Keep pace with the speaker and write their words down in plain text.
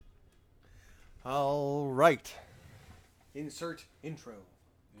All right. Insert intro.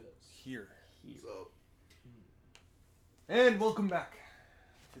 Yes. Here. So, And welcome back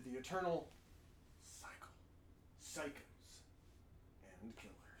to the eternal cycle. Psychos and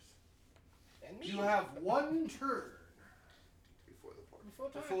killers. and me. You have one turn Before the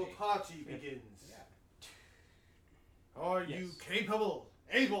party. before party begins. Yeah. Are you capable?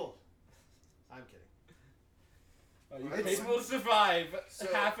 Able? I'm kidding. Are you Right. capable to survive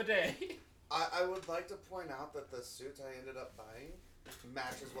So- half a day? I would like to point out that the suit I ended up buying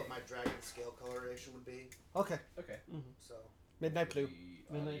matches what my dragon scale coloration would be. Okay. Okay. So Midnight blue.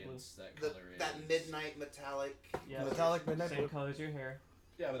 The Midnight audience, that the, color that is... midnight metallic. Yeah, Metallic midnight same blue. color as your hair.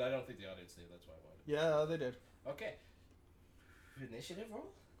 Yeah, but I don't think the audience did. That's why I wanted. Yeah, they did. Okay. Initiative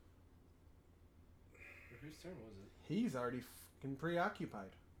roll? Or whose turn was it? He's already fucking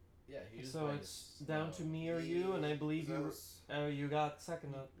preoccupied. Yeah, he was So like, it's down to me or you, and I believe That you. was- You got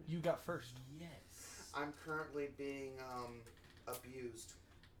second. You got first. Yes. I'm currently being abused.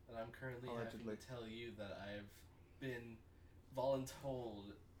 And I'm currently Allegedly. having to tell you that I've been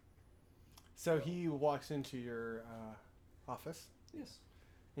voluntold. So he walks into your office. Yes.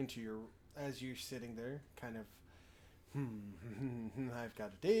 Into your, as you're sitting there, kind of, I've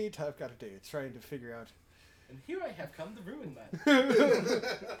got a date, trying to figure out. And here I have come to ruin that.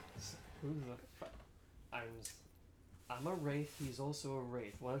 Who the fuck? I'm a wraith. He's also a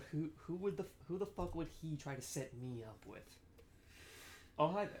wraith. Well, who the fuck would he try to set me up with? Oh,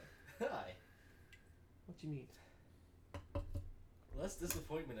 hi there. Hi. What do you need? Less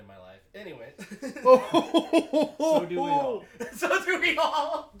disappointment in my life. Anyway. So do we all. So do we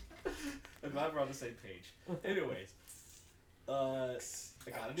all. I'm glad we're on the same page. Anyways, I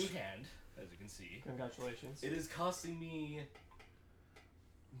got a new hand, as you can see. Congratulations. It is costing me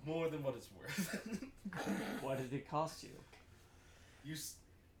more than what it's worth. What did it cost you?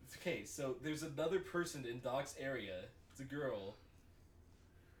 Okay, so there's another person in Doc's area. It's a girl.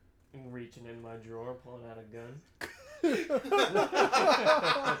 Reaching in my drawer, pulling out a gun.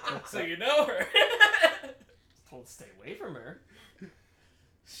 So you know her. Told to stay away from her.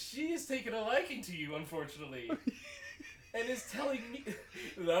 She has taken a liking to you, unfortunately, and is telling me.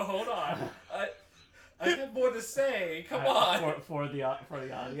 No, hold on. I have more to say. Come on. For the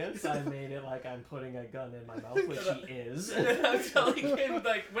audience, I made it like I'm putting a gun in my mouth, which he is. I'm telling him,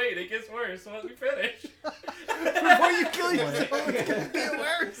 like, wait, it gets worse. So let me finish. Before you kill yourself, it's gonna get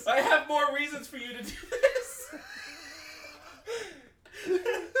worse. I have more reasons for you to do this.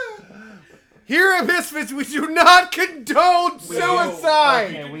 Here at Misfits, we do not condone suicide.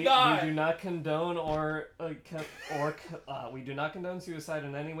 Okay, we do not condone we do not condone suicide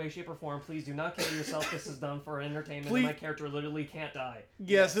in any way, shape, or form. Please do not kill yourself. This is done for entertainment. Please. And my character literally can't die.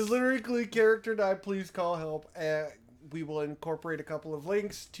 Yes, his literally character died. Please call help. We will incorporate a couple of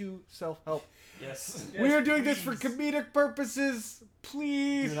links to self-help. Yes. We are doing this for comedic purposes.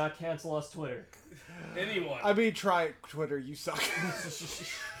 Please. Do not cancel us, Twitter. Anyone. I mean, try Twitter. You suck.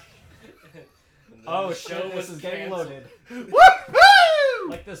 Oh The shit! This is getting canceled. loaded. Woohoo!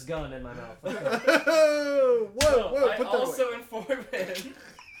 Like this gun in my mouth. Okay. Whoa, whoa, I put that away. also informed him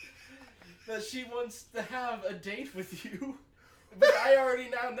that she wants to have a date with you, but I already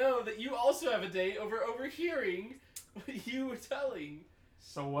now know that you also have a date over overhearing what you were telling.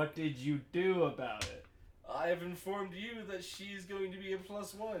 So what did you do about it? I have informed you that she's going to be a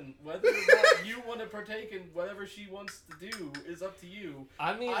 +1. Whether or not you want to partake in whatever she wants to do is up to you.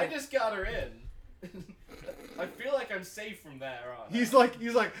 I mean, I just got her in. I feel like I'm safe from there on. He's like,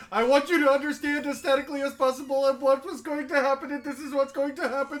 I want you to understand aesthetically as possible and what was going to happen, and this is what's going to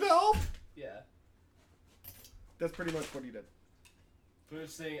happen. Help! Yeah. That's pretty much what he did. But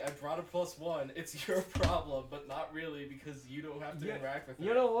saying I brought a +1, it's your problem, but not really because you don't have to interact with her.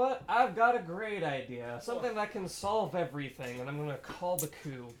 you know what? I've got a great idea. Something that can solve everything, and I'm gonna call the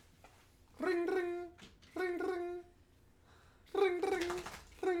coup. Ring, ring, ring, ring, ring, ring,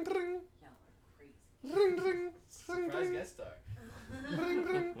 ring, ring. Ring, ring, ring, Surprise ring, guest star. ring,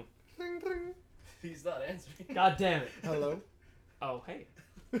 ring, ring, ring. He's not answering. God damn it. Hello. Oh, hey.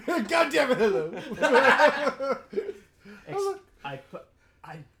 God damn it, hello. I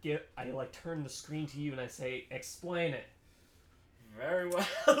like turn the screen to you and I say, explain it. Very well.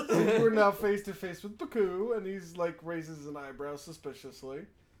 We're now face to face with Baku, and he's like raises an eyebrow suspiciously.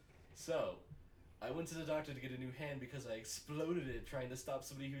 So, I went to the doctor to get a new hand because I exploded it trying to stop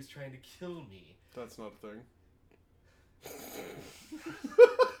somebody who was trying to kill me. That's not a thing.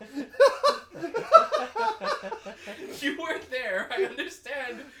 You weren't there. I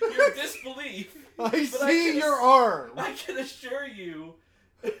understand your disbelief. I see your arm. I can assure you,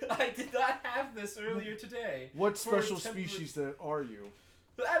 I did not have this earlier today. What For a special temporary- species that are you?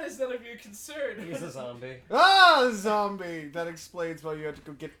 That is none of your concern. He's a zombie. Ah, zombie! That explains why you had to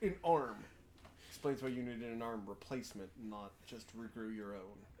go get an arm. Explains why you needed an arm replacement, not just regrew your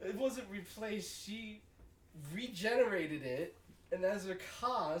own. It wasn't replaced. She regenerated it, and as a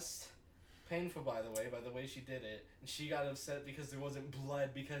cost, painful by the way she did it, and she got upset because there wasn't blood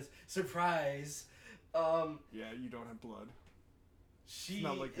because surprise. Yeah, you don't have blood. She It's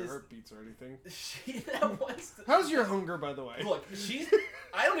not like your is, heart beats or anything. She that was. How's your hunger, by the way? Look,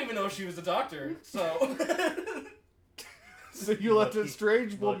 I don't even know if she was a doctor, so. So you let a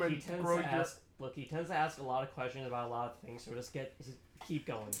strange woman he tends grow to your... ask. Look, he tends to ask a lot of questions about a lot of things, so just keep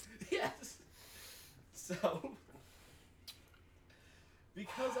going. Yes. So,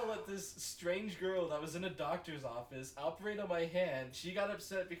 because I let this strange girl that was in a doctor's office operate on my hand, she got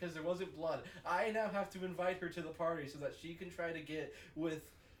upset because there wasn't blood. I now have to invite her to the party so that she can try to get with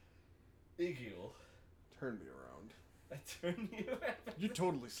Igil. Turn me around. I turn you around. You're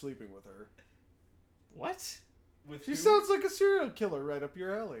totally sleeping with her. What? With She who? sounds like a serial killer right up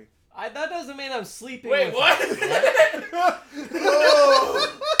your alley. That doesn't mean I'm sleeping Wait, with what?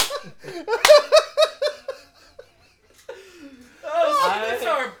 Oh! Oh, it's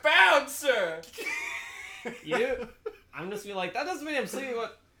our bouncer! You? I'm just be like, that doesn't mean I'm sleeping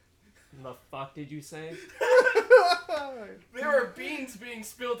with... The fuck did you say? There are beans being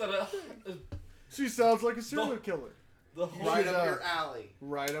spilled at She sounds like a serial killer. the whole Right should, up your alley.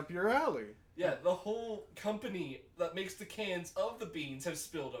 Right up your alley. yeah, the whole company that makes the cans of the beans have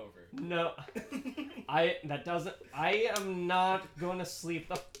spilled over. No. I am not gonna sleep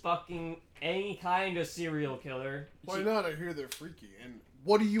the fucking any kind of serial killer. Why not? I hear they're freaky. And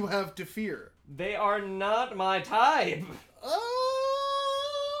what do you have to fear? They are not my type. Oh!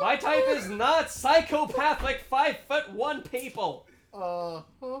 My type is not psychopathic 5'1" people.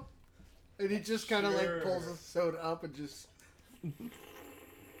 Uh-huh. And he just kind of Sure. like pulls his soda up and just...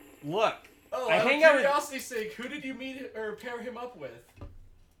 Look, Oh, I out of hang out with- curiosity's sake, who did you meet or pair him up with?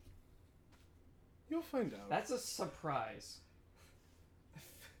 You'll find out. that's a surprise.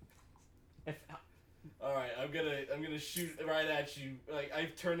 If All right, I'm gonna shoot right at you. Like I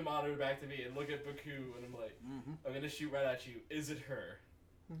turn the monitor back to me and look at Baku, and I'm like, I'm gonna shoot right at you. Is it her?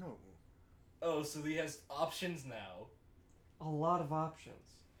 No. Oh, so he has options now. a lot of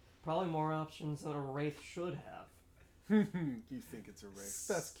options, probably more options than a wraith should have. You think it's a wraith.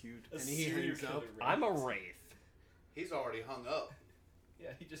 That's cute. A And he serial hangs killer up. wraith. I'm a wraith. He's already hung up. Yeah,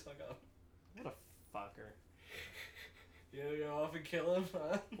 he just hung up. What a fucker. You gonna go off and kill him,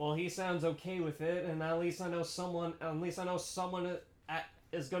 huh? Well, he sounds okay with it, and at least I know someone.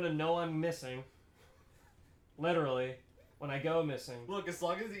 Is gonna know I'm missing. Literally, when I go missing. Look, as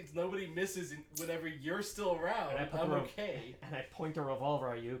long as nobody misses whenever you're still around, And I put I'm the okay. And I point a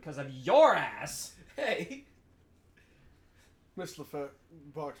revolver at you because of your ass. Hey. Miss Lafette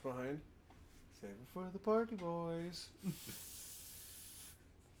walks behind. Save it for the party boys.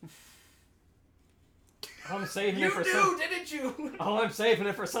 I'm saving You it for knew, something. didn't you? Oh, I'm saving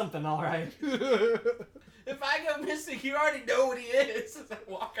it for something, all right. If I go missing, you already know what he is as I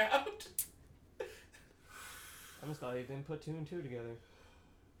walk out. I just thought you didn't put 2 and 2 together.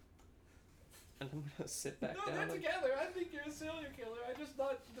 And I'm gonna sit back No, down. they're together. I think you're a serial killer. I just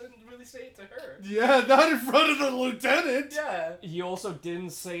didn't really say it to her. Yeah, not in front of the lieutenant. Yeah. You also didn't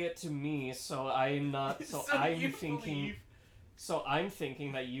say it to me, so I'm not. So, So I'm you thinking. believe- So I'm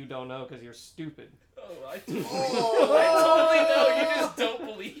thinking that you don't know because you're stupid. Oh, I totally know. You just don't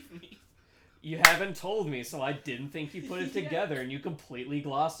believe me. You haven't told me, so I didn't think you put it Yeah. together, and you completely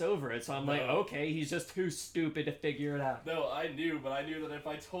glossed over it. So I'm like, No. okay, he's just too stupid to figure it out. No, I knew, but I knew that if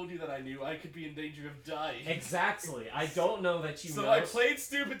I told you that I knew, I could be in danger of dying. Exactly. I don't know that you So know. I played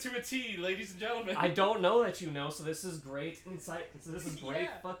stupid to a T, ladies and gentlemen. I don't know that you know, so this is great insight. So this is great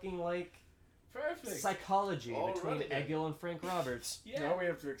Yeah. fucking like Perfect. psychology All between right, then. Egil and Frank Roberts. Yeah. Now we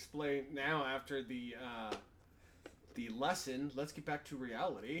have to explain. Now after the lesson, let's get back to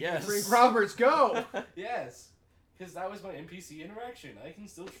reality. Yes. Frank Roberts, go. Yes. Because that was my NPC interaction. I can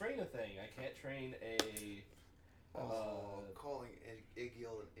still train a thing. I can't train a... Calling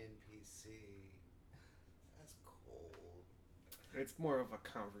Igil an NPC. That's cold. It's more of a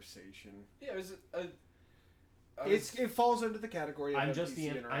conversation. Yeah, it was a... It falls under the category of I'm NPC just the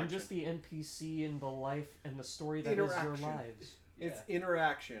interaction. I'm just the NPC in the life and the story that is Interaction. your lives. It's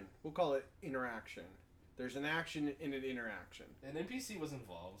interaction. We'll call it interaction. There's an action in an interaction. An NPC was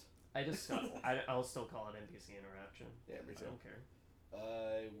involved. I'll still call it NPC interaction. Yeah, me I too. don't care.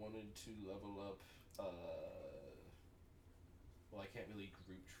 I wanted to level up, well, I can't really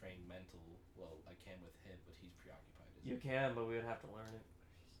group train mental. Well, I can with him, but he's preoccupied. You can, but we would have to learn it.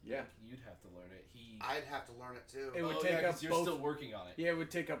 Yeah. You'd have to learn it. I'd have to learn it too. It would take yeah, up 'cause you're both. still working on it. Yeah, it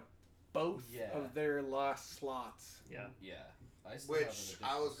would take up both Yeah. of their last slots. Yeah. Yeah. I still have an Which additional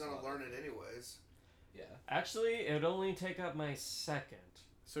I was gonna slot. learn it anyways. Yeah. Actually, it would only take up my second.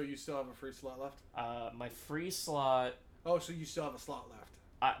 So you still have a free slot left? My free slot. Oh, so you still have a slot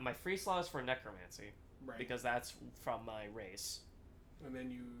left. My free slot is for necromancy Right. because that's from my race. And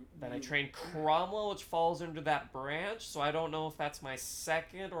then Then I train Cromwell, which falls under that branch. So I don't know if that's my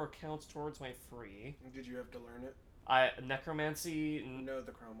second or counts towards my free. Did you have to learn it? Necromancy. No,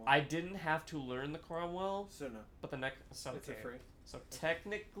 the Cromwell. I didn't have to learn the Cromwell, So no. but It's a free. So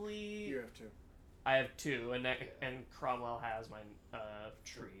technically, You have to. I have two, and Cromwell has my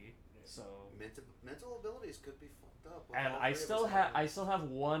tree. So Mental abilities could be fucked up. with and all I three of still us have having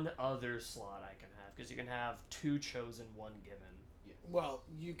it. one other slot I can have because you can have two chosen, one given. Well,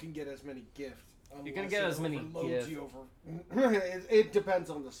 you can get as many gifts. You can unless get it as many overloads gifts. you over. it depends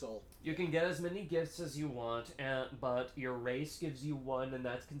on the soul. You can get as many gifts as you want, but your race gives you one, and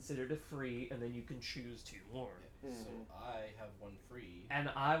that's considered a free, and then you can choose two more. So I have one free. And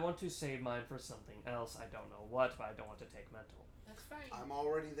I want to save mine for something else. I don't know what, but I don't want to take mental. That's fine. I'm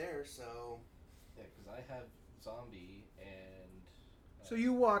already there, so Yeah, because I have zombie and. So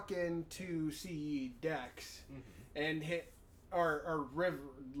you walk in to see Dex and hit or River,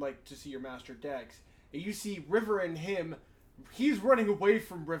 like to see your master Dex. And you see River and him. He's running away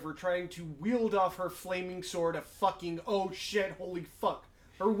from River, trying to wield off her flaming sword of fucking oh shit, holy fuck.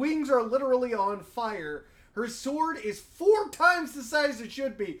 Her wings are literally on fire. Her sword is 4 times the size it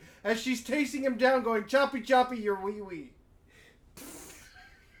should be, as she's chasing him down, going choppy choppy your wee wee.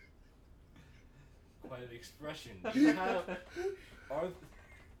 Quite an expression. You have.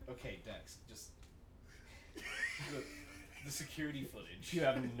 Okay, Dex, just. The security footage. You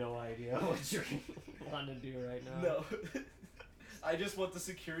have no idea what you're want to do right now. No. I just want the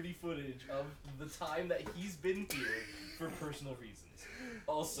security footage of the time that he's been here for personal reasons.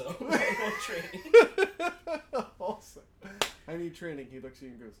 Also, I want training. Also, I need training. He looks at you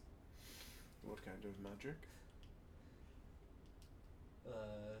and goes, "What kind of magic?"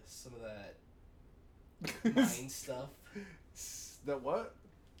 Some of that mind stuff. The what?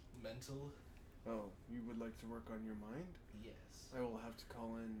 Mental. Oh, you would like to work on your mind? Yes. I will have to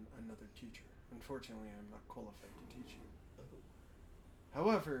call in another teacher. Unfortunately, I'm not qualified to teach you.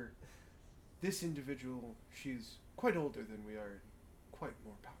 However, this individual, she's quite older than we are, quite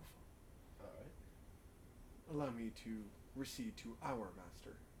more powerful. Alright. Allow me to recede to our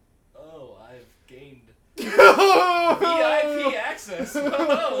master. Oh, I've gained VIP VIP access.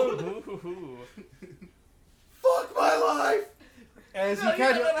 Oh. Ooh. Fuck my life! As No, he you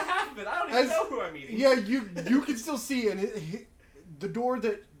kind don't of, know half of it. I don't even know who I'm eating. yeah, you can still see, and the door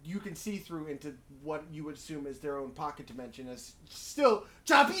that you can see through into what you would assume is their own pocket dimension is still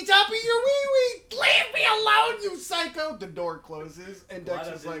choppy choppy your wee wee. Leave me alone, you psycho! The door closes, and Dex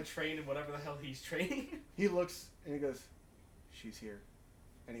Lana is didn't like, train in whatever the hell he's training. he looks and he goes, "She's here,"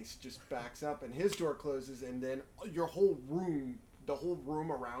 and he just backs up, and his door closes, and then your whole room, the whole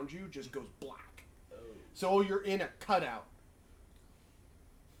room around you, just goes black. Oh. So you're in a cutout.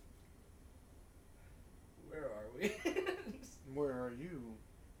 Where are we? Where are you?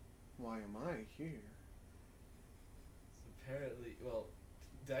 Why am I here? Apparently, well,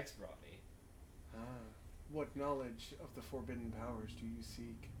 Dex brought me. Ah, what knowledge of the forbidden powers do you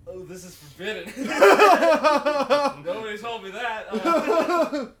seek? Oh, this is forbidden. Nobody told me that.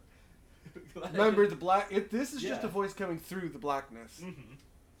 Remember the black. This is just Yeah. a voice coming through the blackness. Mm-hmm.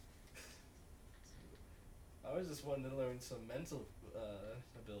 I was just wanting to learn some mental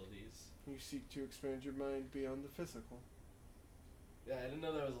abilities. You seek to expand your mind beyond the physical. Yeah, I didn't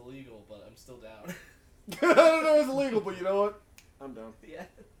know that was illegal, but I'm still down. I don't know it's illegal, but you know what? I'm down. Yeah.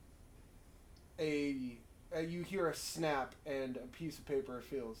 You hear a snap and a piece of paper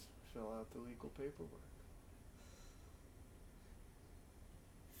fill out the legal paperwork.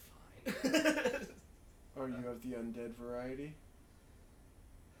 Fine. Or you have the undead variety.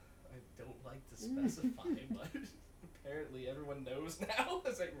 I don't like to specify, but apparently everyone knows now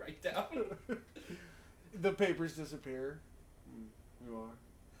as I write down. The papers disappear. You are.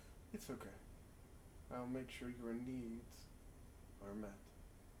 It's okay. I'll make sure your needs are met.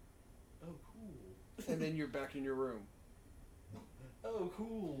 Oh, cool. And then you're back in your room. Oh,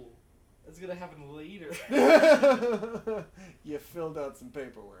 cool. That's gonna happen later. You filled out some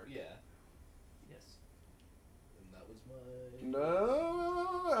paperwork. Yeah. Yes. And that was my...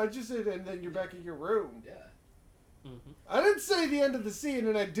 No, I just said, and then you're back in your room. Yeah. Mm-hmm. I didn't say the end of the scene,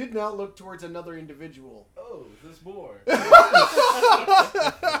 and I did not look towards another individual. Oh, there's more.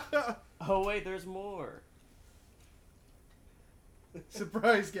 Oh wait, there's more.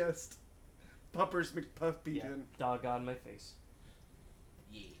 Surprise guest. Puppers McPuffington. Yeah, dog on my face.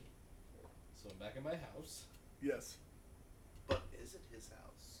 Yeah. So I'm back in my house. Yes. But is it his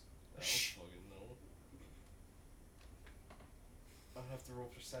house? I don't fucking know. I'll have to roll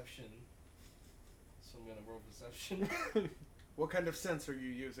perception. So I'm gonna roll perception. What kind of sense are you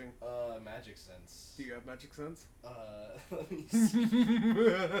using? Magic sense. Do you have magic sense? Let me see.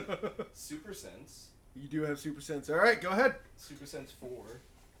 Super sense. You do have super sense. All right, go ahead. Super sense 4.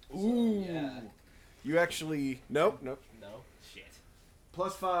 Ooh. So, yeah. You actually... Nope. No? Shit.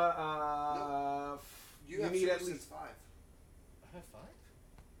 Plus 5... You have need super at sense least... 5. I have 5?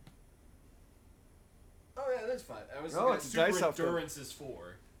 Oh yeah, that's 5. I was Oh, thinking it's a super dice off then. endurance is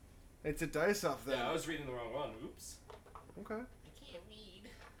 4. It's a dice off then. Yeah, I was reading the wrong one. Oops. Okay. I can't read.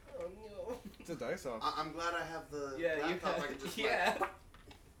 Oh no. It's a dice off. I'm glad I have the Yeah, you laptop. have, I can just yeah.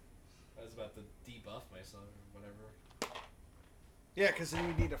 I was about to debuff myself or whatever. Yeah, because then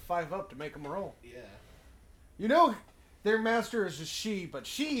you need a 5 up to make them roll. Yeah. You know, their master is a she, but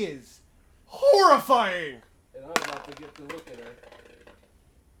she is horrifying! And I'm about to get to look at her.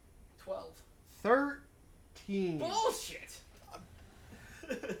 12. 13. Bullshit!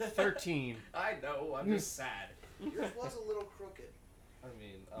 13. I know, I'm just sad. Yours was a little crooked. I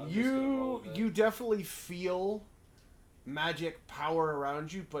mean, I'm just gonna roll with it. You definitely feel magic power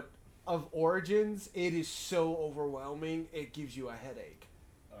around you, but of origins, it is so overwhelming, it gives you a headache.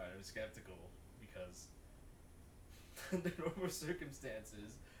 Alright, I'm skeptical because under normal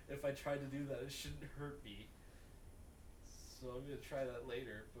circumstances, if I tried to do that, it shouldn't hurt me. So I'm gonna try that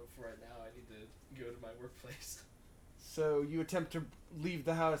later, but for right now, I need to go to my workplace. So you attempt to leave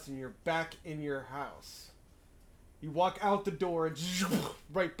the house and you're back in your house. You walk out the door and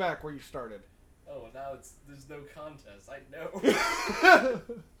right back where you started. Oh, now there's no contest. I know.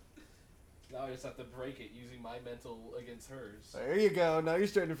 Now I just have to break it using my mental against hers. There you go. Now you're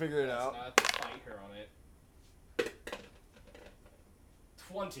starting to figure it So out. now I have to fight her on it.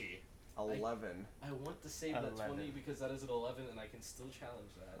 20. 11. I want to save that 11. 20 because that is an 11 and I can still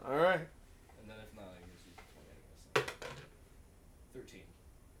challenge that. All right. And then if not, I can just use the 20 I guess. 13.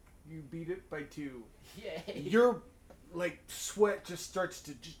 You beat it by 2. Yay! Your like sweat just starts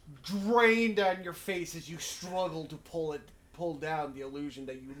to just drain down your face as you struggle to pull down the illusion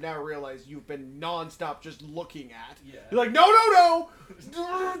that you now realize you've been nonstop just looking at. Yeah. You're like, no!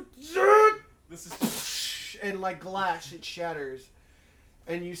 This is... And like glass, it shatters.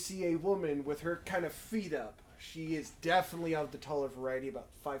 And you see a woman with her kind of feet up. She is definitely of the taller variety, about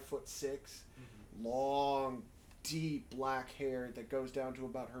 5'6". Mm-hmm. Long, deep black hair that goes down to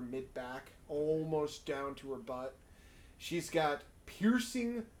about her mid-back, almost down to her butt. She's got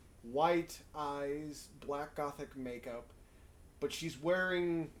piercing white eyes, black gothic makeup, but she's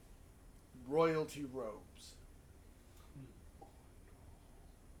wearing royalty robes.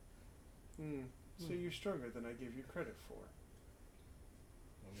 So you're stronger than I give you credit for.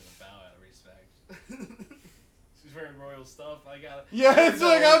 I'm gonna bow out of respect. She's wearing royal stuff. I gotta... Yeah, it's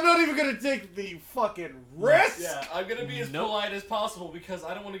like, I'm not even gonna take the fucking risk! Yeah, I'm gonna be as Nope. polite as possible because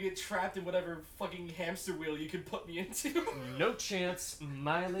I don't want to get trapped in whatever fucking hamster wheel you can put me into. No chance,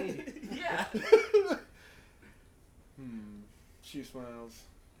 my lady. Yeah. She smiles.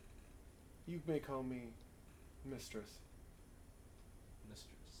 You may call me mistress.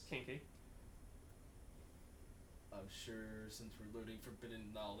 Mistress. Kinky. I'm sure since we're learning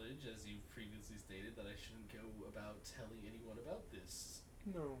forbidden knowledge, as you previously stated, that I shouldn't go about telling anyone about this.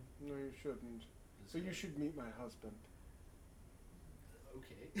 No, you shouldn't. But you should meet my husband.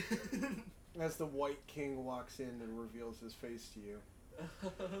 Okay. As the White King walks in and reveals his face to you.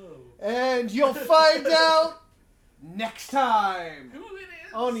 Oh. And you'll find out next time Who it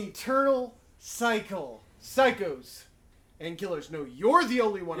is? on Eternal Psykos. And killers, no, you're the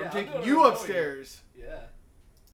only one. Yeah, I'm I'm taking gonna you know you. upstairs. Yeah.